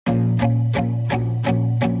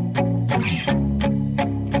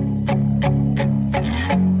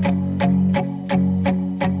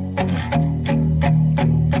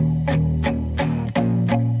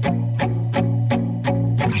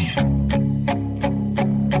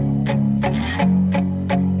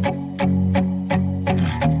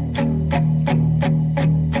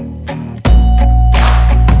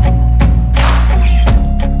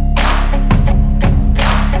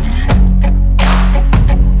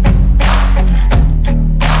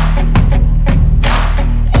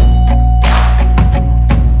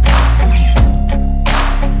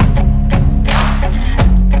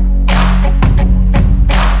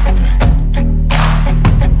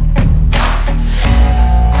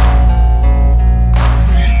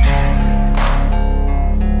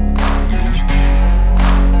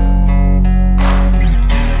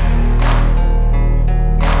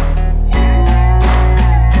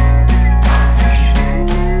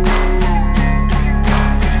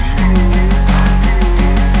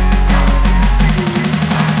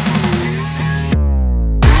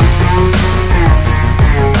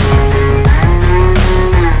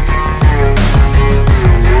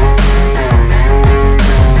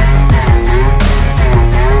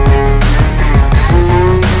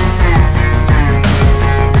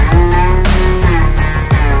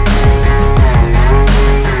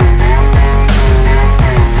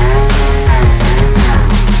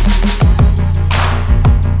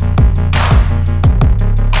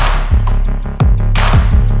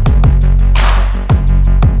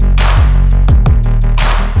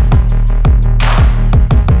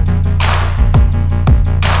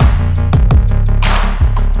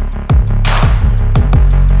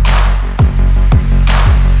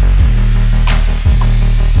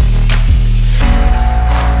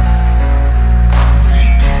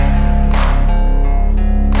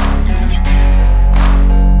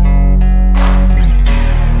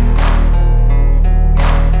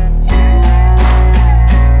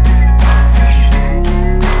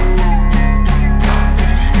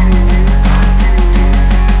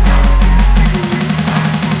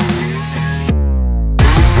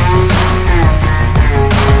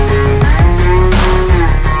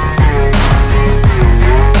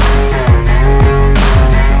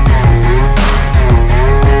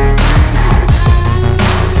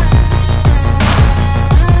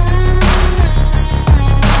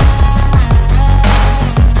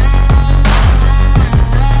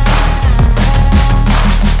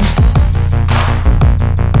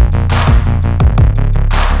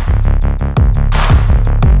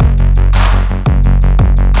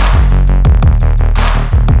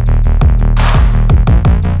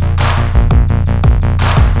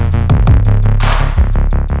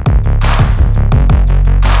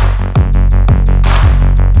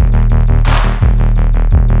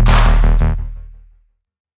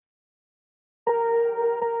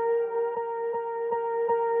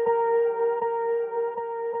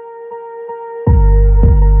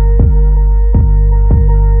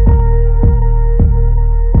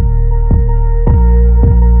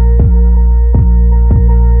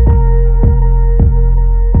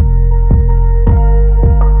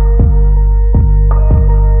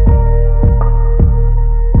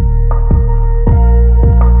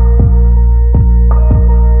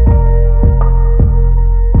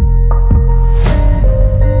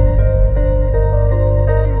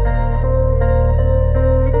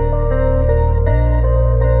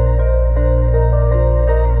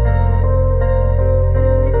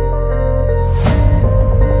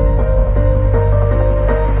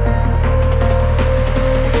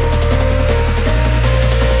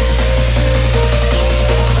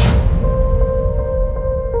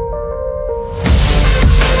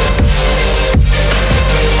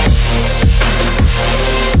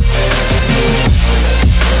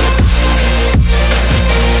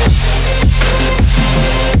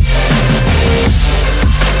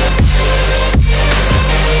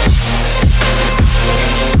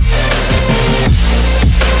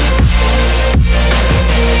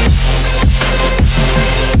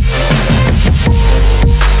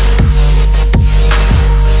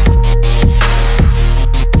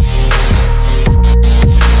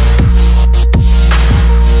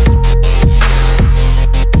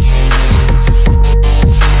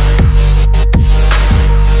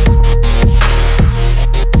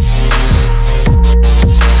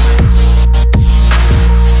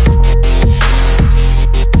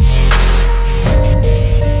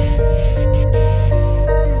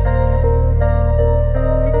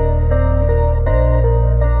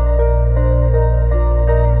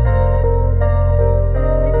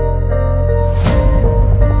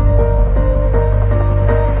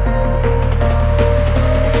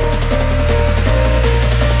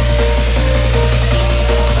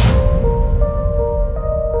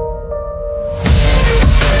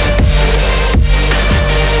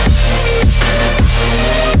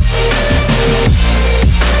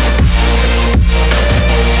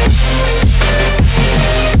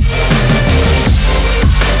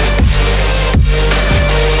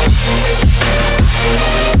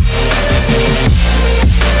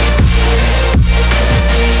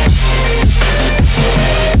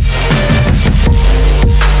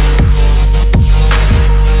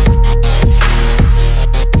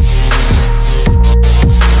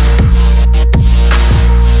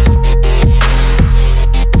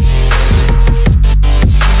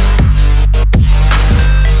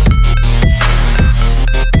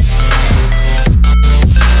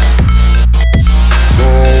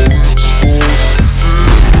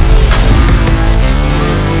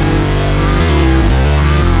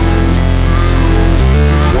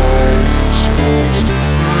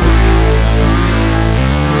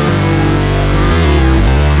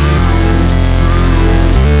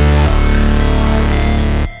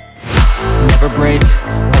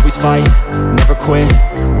fight, never quit,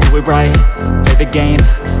 do it right, play the game,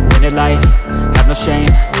 win it life, have no shame,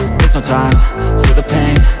 there's no time, feel the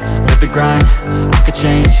pain, live the grind, I could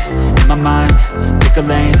change, in my mind, pick a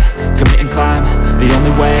lane, commit and climb, the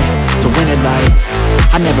only way to win it life.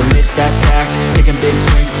 I never miss, that's fact, taking big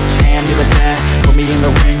swings, hand me the bat, put me in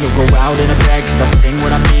the ring, you'll go out in a bag, cause I sing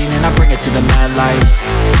what I mean and I bring it to the mad light.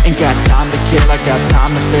 Ain't got time to kill, I got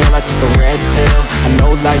time to feel, I took the red pill, I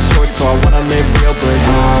know life's short so I wanna live real, but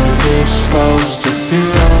how's it supposed to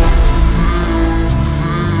feel?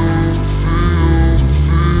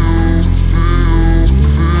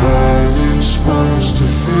 How's it supposed to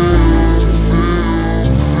feel?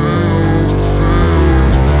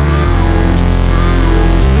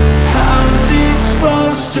 How's it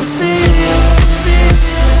supposed to feel?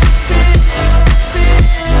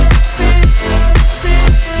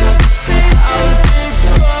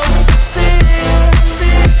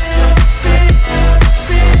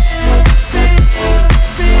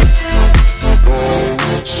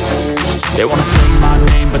 They wanna say my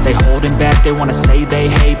name, but they holding back. They wanna say they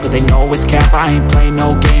hate, but they know it's cap. I ain't play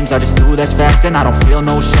no games, I just do that's fact. And I don't feel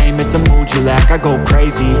no shame, it's a mood you lack. I go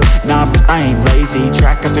crazy, nah, but I ain't lazy.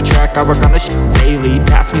 Track after track, I work on this shit daily.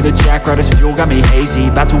 Pass me the jack, right as fuel, got me hazy.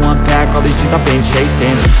 About to unpack all these things I've been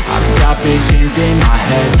chasing. I've got visions in my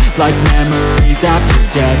head, like memories after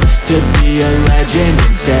death. To be a legend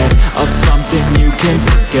instead of something you can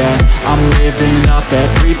forget. I'm living up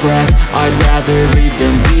every breath, I'd rather lead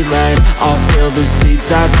than be led. I'll fill the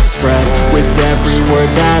seats as I spread with every word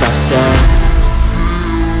that I've said.